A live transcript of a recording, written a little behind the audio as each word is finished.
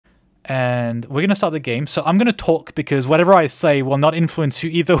and we're going to start the game. So I'm going to talk because whatever I say will not influence you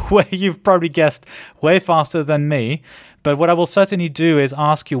either way. You've probably guessed way faster than me. But what I will certainly do is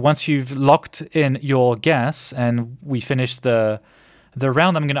ask you, once you've locked in your guess and we finish the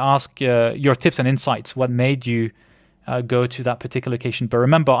round, I'm going to ask your tips and insights, what made you go to that particular location. But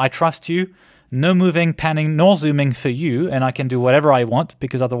remember, I trust you. No moving, panning, nor zooming for you, and I can do whatever I want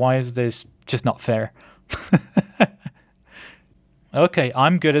because otherwise there's just not fair. Okay,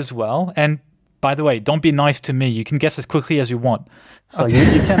 I'm good as well. And by the way, don't be nice to me. You can guess as quickly as you want. So you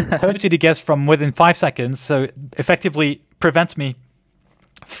can totally guess from within 5 seconds. So effectively prevent me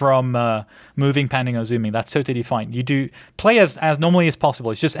from moving, panning, or zooming. That's totally fine. You do play as normally as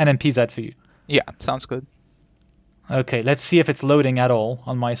possible. It's just NMPZ for you. Yeah, sounds good. Okay, let's see if it's loading at all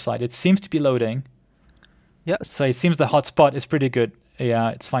on my side. It seems to be loading. Yes. So it seems the hotspot is pretty good. Yeah,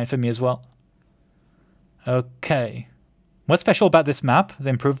 it's fine for me as well. Okay. What's special about this map, the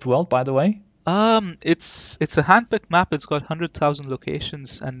improved world, by the way? It's a handpicked map. It's got 100,000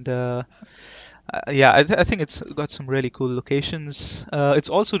 locations, and yeah, I think it's got some really cool locations. It's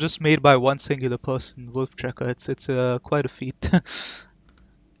also just made by one singular person, Wolf Trekker. It's quite a feat.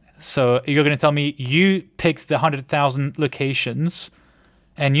 So you're going to tell me you picked the 100,000 locations,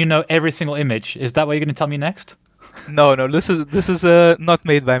 and you know every single image. Is that what you're going to tell me next? No, this is not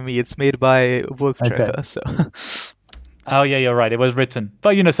made by me. It's made by Wolf Trekker. So. Oh yeah, you're right. It was written,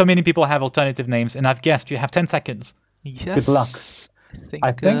 but you know, so many people have alternative names, and I've guessed you have 10 seconds. Yes. Good luck.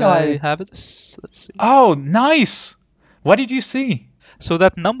 I think I have it. Let's see. Oh, nice. What did you see? So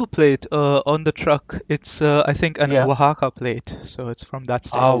that number plate on the truck, it's I think an Oaxaca plate. So it's from that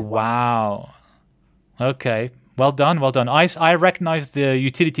state. Oh wow. Okay. Well done. Well done. I recognized the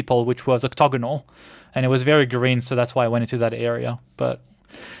utility pole, which was octagonal, and it was very green, so that's why I went into that area. But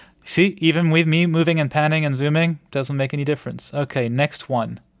see, even with me moving and panning and zooming, doesn't make any difference. Okay, next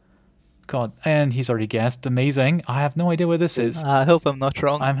one. God, and he's already guessed. Amazing. I have no idea where this is. I hope I'm not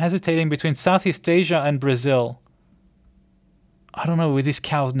wrong. I'm hesitating between Southeast Asia and Brazil. I don't know, with these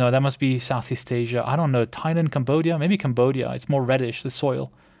cows, no, that must be Southeast Asia. I don't know, Thailand, Cambodia? Maybe Cambodia. It's more reddish, the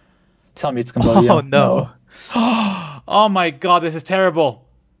soil. Tell me it's Cambodia. Oh, no. Oh, my God, this is terrible.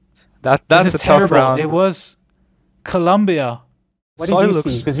 That's a tough round. It was Colombia. What did you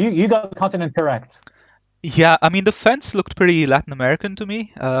see? Because you got the continent correct. Yeah, I mean, the fence looked pretty Latin American to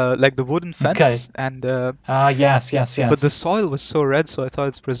me, like the wooden fence. Okay. And yes. But the soil was so red, so I thought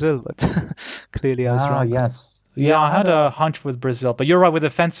it's Brazil, but clearly I was wrong. Yes. Yeah, I had a hunch with Brazil, but you're right, with the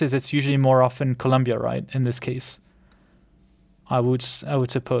fences, it's usually more often Colombia, right, in this case. I would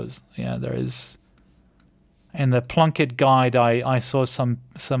suppose. Yeah, there is. In the Plunkett guide, I saw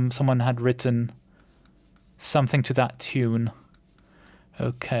someone had written something to that tune.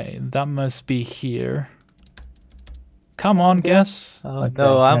 Okay, that must be here. Come on, guess. Oh, okay.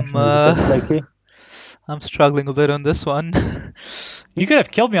 No, I'm struggling a bit on this one. You could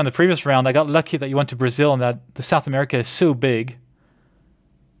have killed me on the previous round. I got lucky that you went to Brazil and that the South America is so big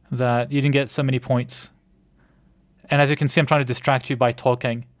that you didn't get so many points. And as you can see, I'm trying to distract you by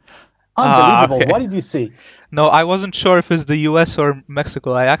talking. Unbelievable. Okay. What did you see? No, I wasn't sure if it's the US or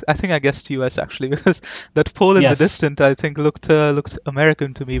Mexico. I think I guessed US actually, because that pole in the distance I think looked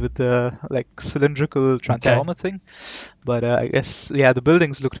American to me with the like cylindrical transformer thing. But I guess the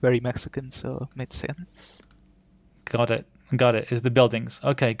buildings looked very Mexican, so it made sense. Got it. It's the buildings.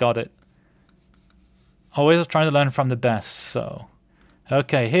 Okay, got it. Always trying to learn from the best. So,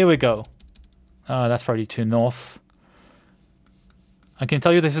 okay, here we go. That's probably too north. I can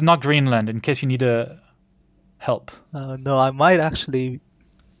tell you this is not Greenland, in case you need help. No, I might actually.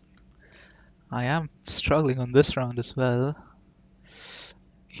 I am struggling on this round as well.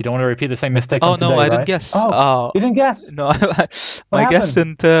 You don't want to repeat the same mistake. Oh from no, today, I didn't right? guess. Oh, you didn't guess? No, my guess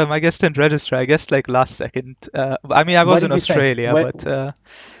didn't register. I guessed like last second. I mean, I was in Australia, but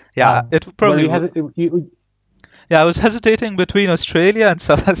yeah, it probably. Yeah, I was hesitating between Australia and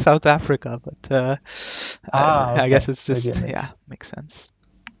South Africa, but I guess it's just makes sense.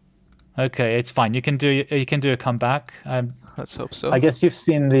 Okay, it's fine. You can do a comeback. Let's hope so. I guess you've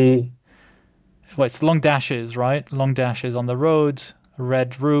seen the. Well, it's long dashes, right? Long dashes on the road,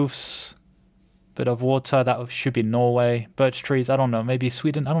 red roofs, bit of water. That should be Norway. Birch trees. I don't know. Maybe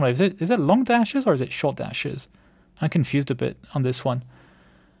Sweden. I don't know. Is it long dashes or is it short dashes? I'm confused a bit on this one.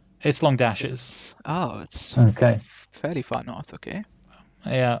 It's long dashes. It's okay. Fairly far north. Okay.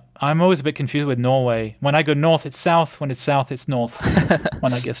 Yeah, I'm always a bit confused with Norway. When I go north, it's south. When it's south, it's north.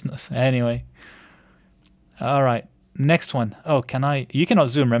 When I guess north. Anyway. All right. Next one. Oh, can I? You cannot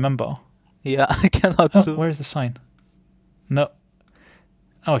zoom, remember? Yeah, I cannot zoom. Where's the sign? No.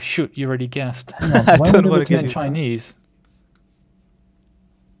 Oh, shoot. You already guessed. Hang on. I don't want to get in Chinese.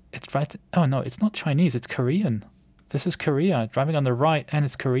 It's right. Oh no, it's not Chinese. It's Korean. This is Korea. Driving on the right, and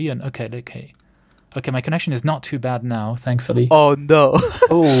it's Korean. Okay. Okay, my connection is not too bad now, thankfully. Oh no!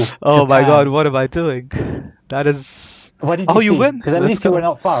 Oh, oh my God! What am I doing? That is. What did you see? You win. Because at least you were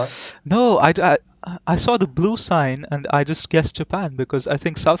not far. No, I saw the blue sign and I just guessed Japan because I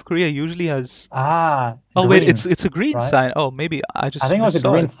think South Korea usually has. Oh green, wait, it's a green sign. Oh, maybe I just. I think it was a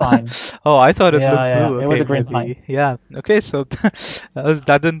green sign. Oh, I thought it looked blue. It was a green sign. Yeah. Okay, so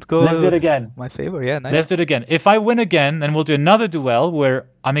that didn't go. Let's do it again. My favor. Yeah, nice. Let's do it again. If I win again, then we'll do another duel where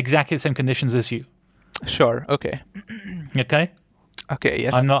I'm exactly the same conditions as you. Sure. Okay. Okay. Okay.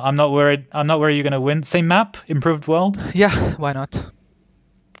 Yes. I'm not worried. I'm not worried you're gonna win. Same map, improved world. Yeah. Why not?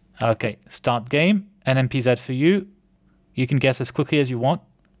 Okay. Start game. NMPZ for you. You can guess as quickly as you want.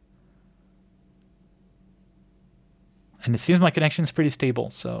 And it seems my connection is pretty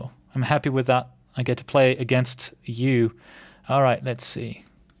stable, so I'm happy with that. I get to play against you. All right. Let's see.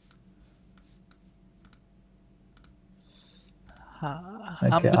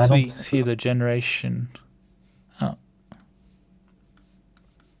 Okay, I don't see the generation. Oh.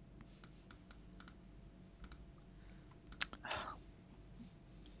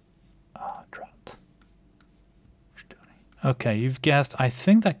 Dropped. Okay, you've guessed. I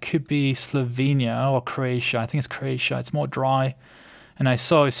think that could be Slovenia or Croatia. I think it's Croatia. It's more dry. And I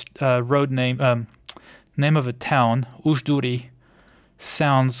saw a road name, name of a town, Ujduri.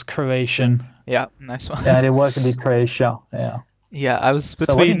 Sounds Croatian. Yeah, nice one. Yeah, it was indeed Croatia. Yeah. Yeah, I was between.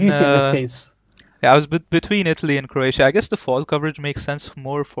 So what did you see in this case? Yeah, I was between Italy and Croatia. I guess the fall coverage makes sense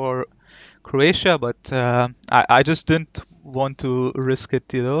more for Croatia, but I just didn't want to risk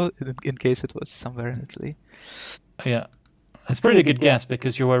it, in case it was somewhere in Italy. Yeah, it's a pretty good guess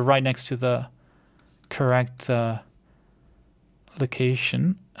because you were right next to the correct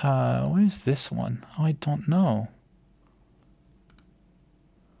location. Where is this one? Oh, I don't know.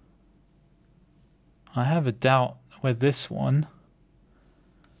 I have a doubt with this one.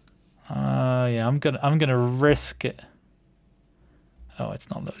 Yeah, I'm gonna risk it. Oh, it's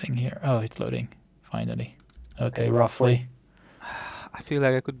not loading here. Oh, it's loading finally. Okay, roughly. I feel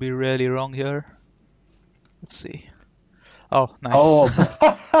like I could be really wrong here. Let's see. Oh, nice. Oh,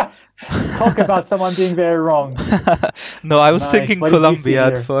 talk about someone being very wrong. No, I was thinking Colombia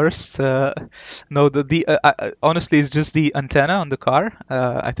at first. No, honestly, it's just the antenna on the car.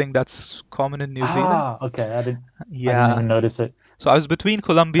 I think that's common in New Zealand. Ah, okay. I didn't even notice it. So I was between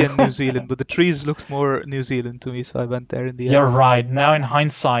Colombia and New Zealand, but the trees looked more New Zealand to me, so I went there in the end. You're right. Now in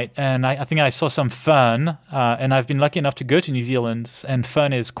hindsight, and I think I saw some fern, and I've been lucky enough to go to New Zealand, and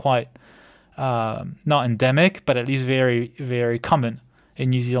fern is quite not endemic, but at least very, very common in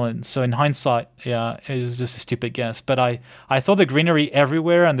New Zealand. So in hindsight, yeah, it was just a stupid guess. But I thought the greenery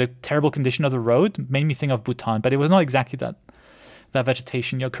everywhere and the terrible condition of the road made me think of Bhutan, but it was not exactly that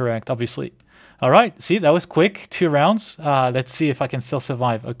vegetation. You're correct, obviously. All right, see, that was quick. 2 rounds. Let's see if I can still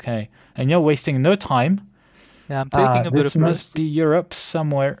survive. Okay, and you're wasting no time. Yeah, I'm taking a bit of this must be Europe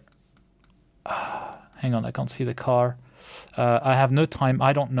somewhere. Hang on, I can't see the car. I have no time.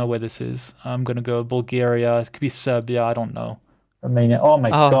 I don't know where this is. I'm going to go Bulgaria. It could be Serbia. I don't know. Romania. Oh my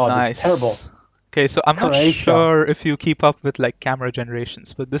God, nice. It's terrible. Okay, so I'm not sure if you keep up with like camera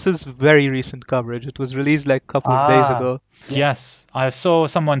generations, but this is very recent coverage. It was released like a couple of days ago. Yes, I saw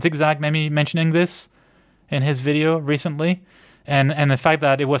someone Zigzag maybe mentioning this in his video recently, and the fact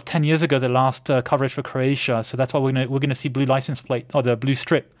that it was 10 years ago the last coverage for Croatia. So that's why we're gonna see blue license plate or the blue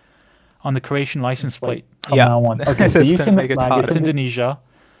strip on the Croatian license plate. Yeah. Okay, so you see the flag. It's Indonesia.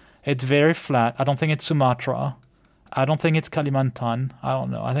 It's very flat. I don't think it's Sumatra. I don't think it's Kalimantan. I don't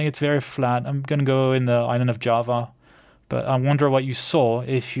know. I think it's very flat. I'm going to go in the island of Java. But I wonder what you saw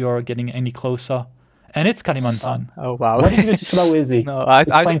if you're getting any closer. And it's Kalimantan. Oh, wow. What did you do to Sulawesi? No,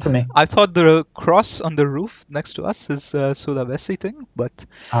 Explain to me. I thought the cross on the roof next to us is Sulawesi thing. But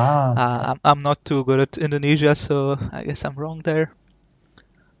I'm not too good at Indonesia, so I guess I'm wrong there.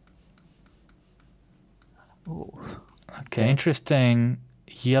 Oh. Okay, interesting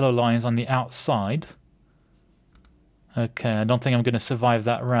yellow lines on the outside. Okay, I don't think I'm going to survive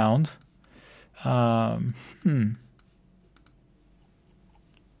that round.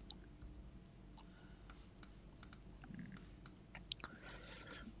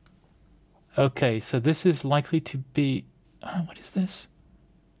 Okay, so this is likely to be... what is this?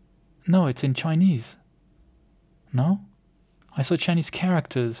 No, it's in Chinese. No? I saw Chinese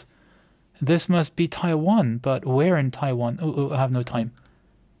characters. This must be Taiwan, but where in Taiwan? Oh, I have no time.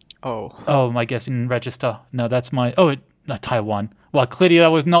 Oh, my guess in register. No, that's my... Oh, not Taiwan. Well, clearly that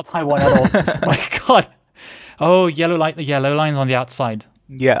was not Taiwan at all. My God. Oh, yellow lines on the outside.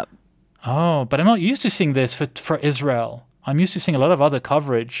 Yeah. Oh, but I'm not used to seeing this for Israel. I'm used to seeing a lot of other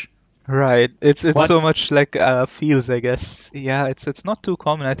coverage. Right. It's so much like fields, I guess. Yeah, it's not too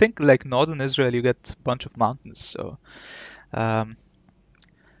common. I think like northern Israel, you get a bunch of mountains. So,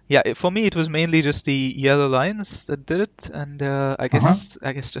 yeah, for me it was mainly just the yellow lines that did it, and I guess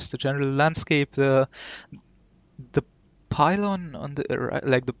just the general landscape. The pylon on the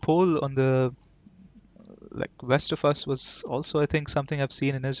like the pole on the like west of us was also, I think, something I've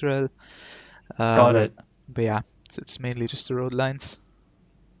seen in Israel. Got it. But yeah, it's mainly just the road lines.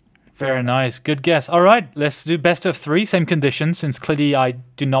 Very nice. Good guess. All right, let's do best of 3, same conditions, since clearly I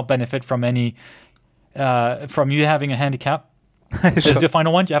do not benefit from any from you having a handicap. Let's do a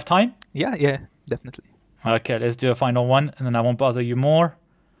final one. Do you have time? Yeah, definitely. Okay, let's do a final one, and then I won't bother you more.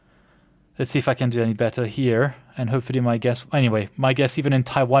 Let's see if I can do any better here, and hopefully my guess... Anyway, my guess even in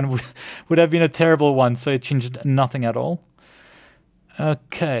Taiwan would have been a terrible one, so it changed nothing at all.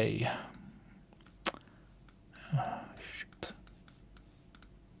 Okay. Shoot.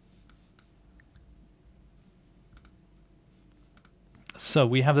 So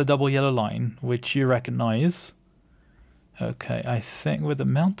we have the double yellow line, which you recognize. Okay, I think with the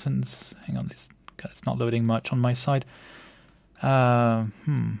mountains... Hang on, it's not loading much on my side.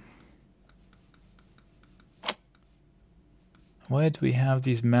 Where do we have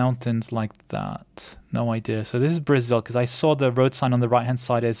these mountains like that? No idea. So this is Brazil, because I saw the road sign on the right-hand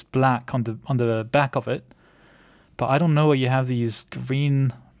side is black on the back of it. But I don't know where you have these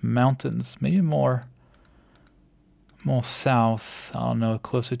green mountains. Maybe more south. I don't know,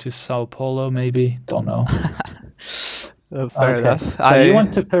 closer to Sao Paulo, maybe. Don't know. Fair enough. So you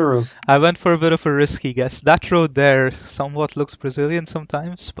went to Peru. I went for a bit of a risky guess. That road there somewhat looks Brazilian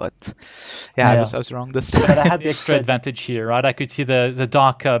sometimes, but yeah. I was wrong this time. But I had the extra advantage here, right? I could see the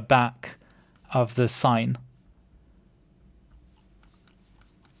darker back of the sign.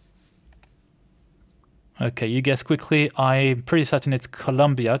 Okay, you guess quickly. I'm pretty certain it's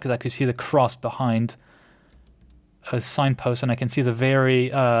Colombia, because I could see the cross behind a signpost, and I can see the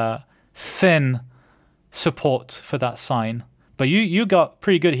very thin support for that sign. But you got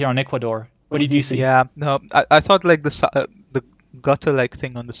pretty good here on Ecuador. What did you see? Yeah, no, I thought like the gutter like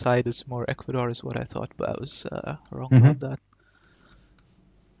thing on the side is more Ecuador is what I thought, but I was wrong about that.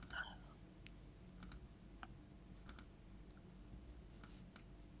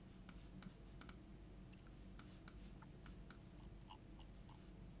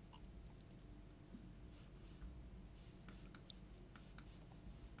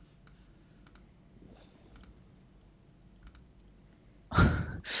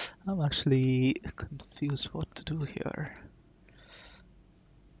 I'm actually confused what to do here.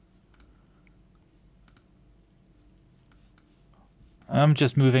 I'm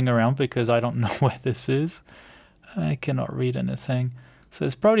just moving around because I don't know where this is. I cannot read anything. So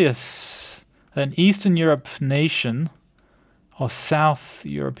it's probably an Eastern Europe nation or South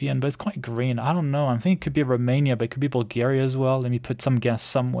European, but it's quite green. I don't know. I think it could be Romania, but it could be Bulgaria as well. Let me put some guess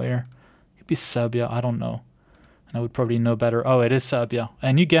somewhere. It could be Serbia. I don't know. I would probably know better. Oh, it is Serbia.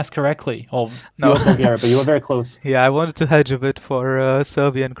 And you guessed correctly. Oh, no, Bulgaria, but you were very close. Yeah, I wanted to hedge a bit for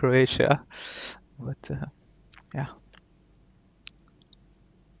Serbia and Croatia. But, yeah.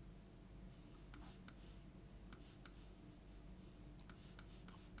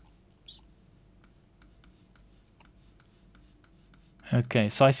 Okay,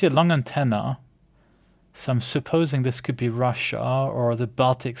 so I see a long antenna. So I'm supposing this could be Russia or the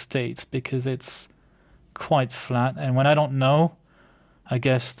Baltic states because it's quite flat, and when I don't know, I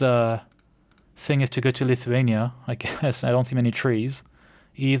guess the thing is to go to Lithuania. I guess I don't see many trees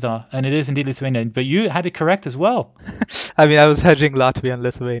either, and it is indeed Lithuania, but you had it correct as well. I mean, I was hedging Latvia and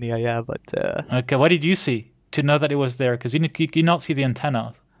Lithuania, yeah, but okay, what did you see to know that it was there? Because you could not see the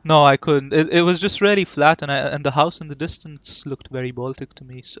antenna. No, I couldn't. It was just really flat, and the house in the distance looked very Baltic to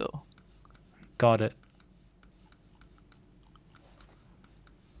me, so got it.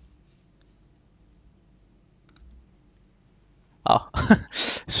 Oh,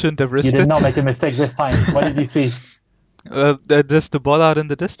 shouldn't have risked it. You did not make a mistake this time. What did you see? Just the ball out in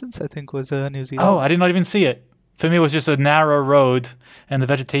the distance, I think, was New Zealand. Oh, I did not even see it. For me, it was just a narrow road, and the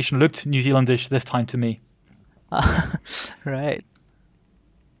vegetation looked New Zealandish this time to me. Right.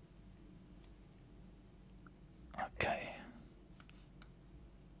 Okay.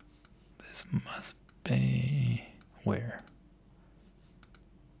 This must be... where?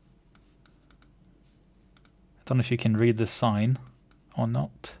 I don't know if you can read the sign or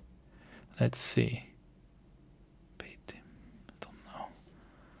not. Let's see. I don't know.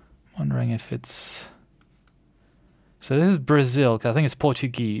 I'm wondering if it's... So this is Brazil, because I think it's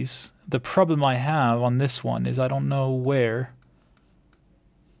Portuguese. The problem I have on this one is I don't know where.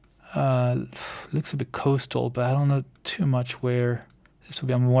 Looks a bit coastal, but I don't know too much where this will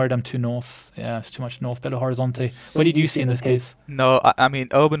be. I'm worried I'm too north. Yeah, it's too much north. Belo Horizonte. What did you see in this case? No, I mean,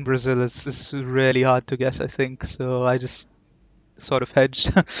 urban Brazil is really hard to guess, I think. So I just sort of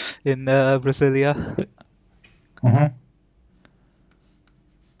hedged in Brasilia. Mm-hmm.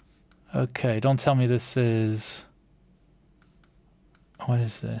 Okay, don't tell me this is... What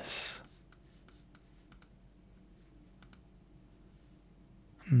is this?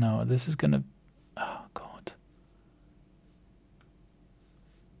 No, this is gonna... Oh, God.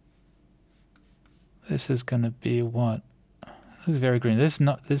 This is gonna be what? This is very green. This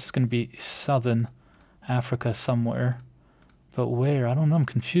is gonna be southern Africa somewhere. But where? I don't know. I'm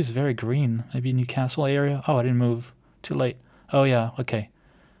confused. Very green. Maybe Newcastle area? Oh, I didn't move. Too late. Oh, yeah. Okay.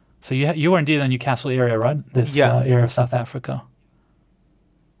 So you were indeed in the Newcastle area, right? This area of South Africa.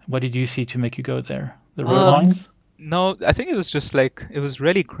 What did you see to make you go there? The road lines? No, I think it was just like, it was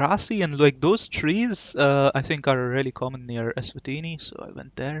really grassy, and like those trees, I think are really common near Eswatini, so I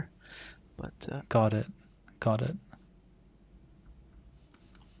went there. But Got it. Got it.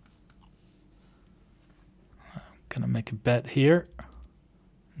 I'm gonna make a bet here.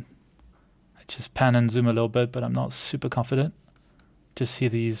 I just pan and zoom a little bit, but I'm not super confident. Just see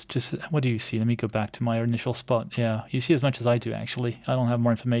these, what do you see? Let me go back to my initial spot. Yeah, you see as much as I do, actually. I don't have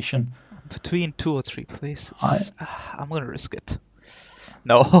more information. Between 2 or 3 places. I'm going to risk it.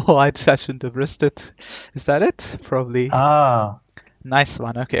 No, I shouldn't have risked it. Is that it? Probably. Ah. Nice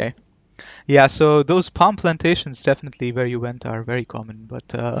one, okay. Yeah, so those palm plantations definitely where you went are very common,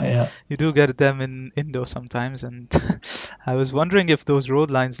 but you do get them in Indo sometimes, and I was wondering if those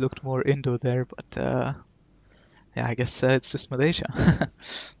road lines looked more Indo there, but... yeah, I guess it's just Malaysia.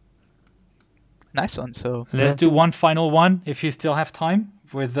 Nice one. So let's do one final one if you still have time.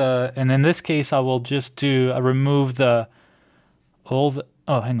 And in this case, I will just do remove all the.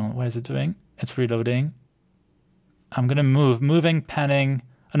 Oh, hang on. What is it doing? It's reloading. I'm gonna moving, panning.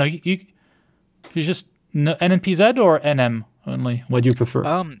 Oh no, you just NNPZ or NM only. What do you prefer?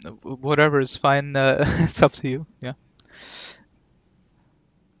 Whatever is fine. It's up to you. Yeah.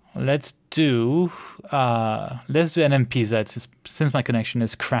 Let's do NMPZ since my connection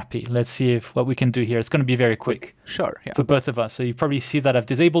is crappy. Let's see what we can do here. It's going to be very quick. Sure, yeah. For both of us. So you probably see that I've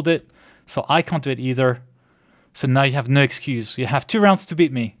disabled it, so I can't do it either. So now you have no excuse. You have 2 rounds to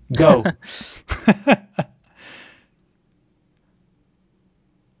beat me. Go.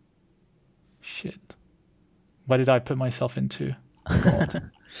 Shit. What did I put myself into?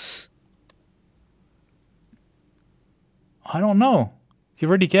 God. I don't know. You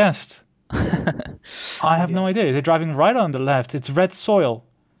already guessed. I have no idea. They're driving right on the left. It's red soil.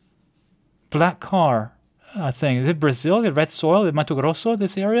 Black car, I think. Is it Brazil? The red soil? Is it Mato Grosso,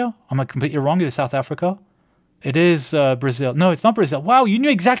 this area? Am I completely wrong? Is it South Africa? It is Brazil. No, it's not Brazil. Wow, you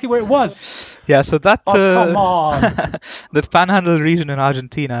knew exactly where it was. Yeah, so that come on. the Panhandle region in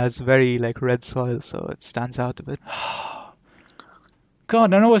Argentina has very like red soil, so it stands out a bit.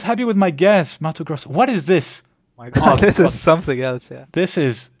 God, I was happy with my guess. Mato Grosso. What is this? My God, this is something else. Yeah. This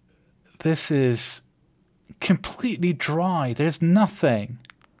is completely dry. There's nothing.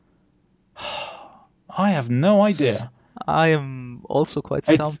 I have no idea. I am also quite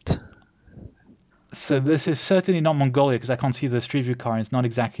stumped. So this is certainly not Mongolia because I can't see the Street View car and it's not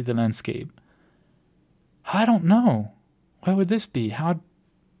exactly the landscape. I don't know. Where would this be? How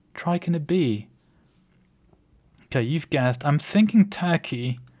dry can it be? Okay, you've guessed. I'm thinking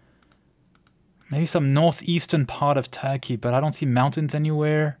Turkey. Maybe some northeastern part of Turkey, but I don't see mountains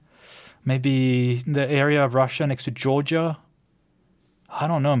anywhere. Maybe the area of Russia next to Georgia. I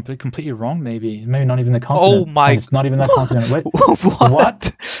don't know. I'm completely wrong. Maybe not even the continent. Oh my! It's not even that continent. Wait,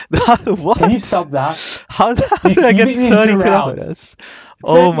 what? What? Can you stop that? How did I get 30 kilometers?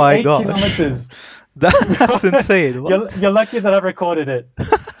 Oh my God! That's insane. You're lucky that I recorded it.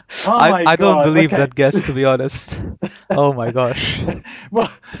 Oh I don't believe that guess, to be honest. Oh my gosh.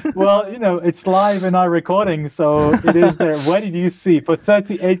 Well, you know, it's live in our recording, so it is there. Where did you see? For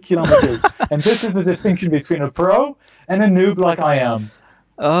 38 kilometers. And this is the distinction between a pro and a noob like I am.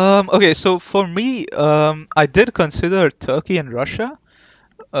 Okay, so for me, I did consider Turkey and Russia.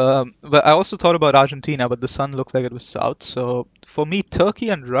 But I also thought about Argentina, but the sun looked like it was south. So for me, Turkey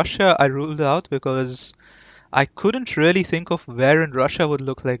and Russia, I ruled out because I couldn't really think of where in Russia would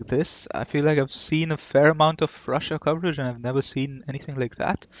look like this. I feel like I've seen a fair amount of Russia coverage and I've never seen anything like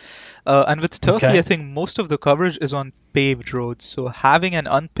that. And with Turkey, I think most of the coverage is on paved roads. So having an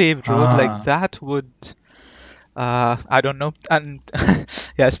unpaved road like that would... I don't know. And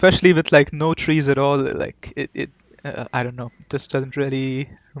yeah, especially with like no trees at all, like I don't know, it just doesn't really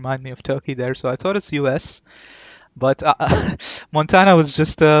remind me of Turkey there. So I thought it's US. But Montana was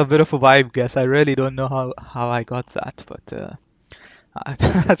just a bit of a vibe guess. I really don't know how I got that, but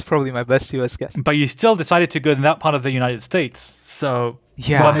that's probably my best US guess. But you still decided to go in that part of the United States. So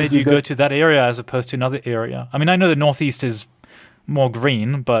what made you go to that area as opposed to another area? I mean, I know the Northeast is more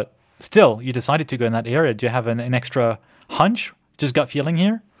green, but still, you decided to go in that area. Do you have an extra hunch? Just gut feeling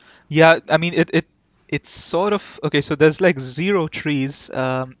here? Yeah, I mean, it's sort of okay. So there's like 0 trees.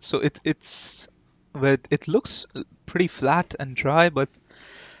 So it looks pretty flat and dry, but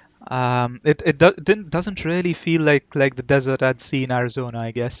it doesn't really feel like the desert I'd see in Arizona,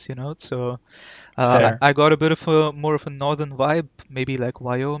 I guess, you know. So I got a bit of more of a northern vibe, maybe like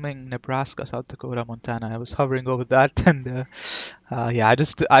Wyoming, Nebraska, South Dakota, Montana. I was hovering over that, and I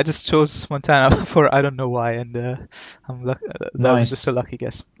just chose Montana for I don't know why, and that was just a lucky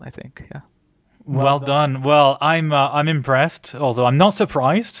guess, I think. Yeah. Well done. Well, I'm impressed, although I'm not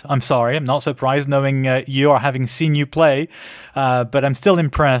surprised. I'm sorry, I'm not surprised knowing you or having seen you play, but I'm still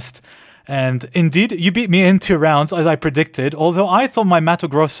impressed. And indeed, you beat me in 2 rounds, as I predicted, although I thought my Mato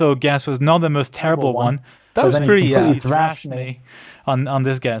Grosso guess was not the most terrible one. That was pretty thrashed me on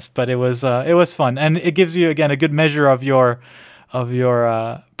this guess, but it was fun. And it gives you, again, a good measure of your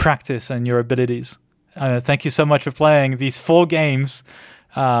practice and your abilities. Thank you so much for playing these 4 games.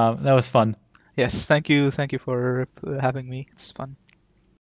 That was fun. Yes, thank you for having me. It's fun.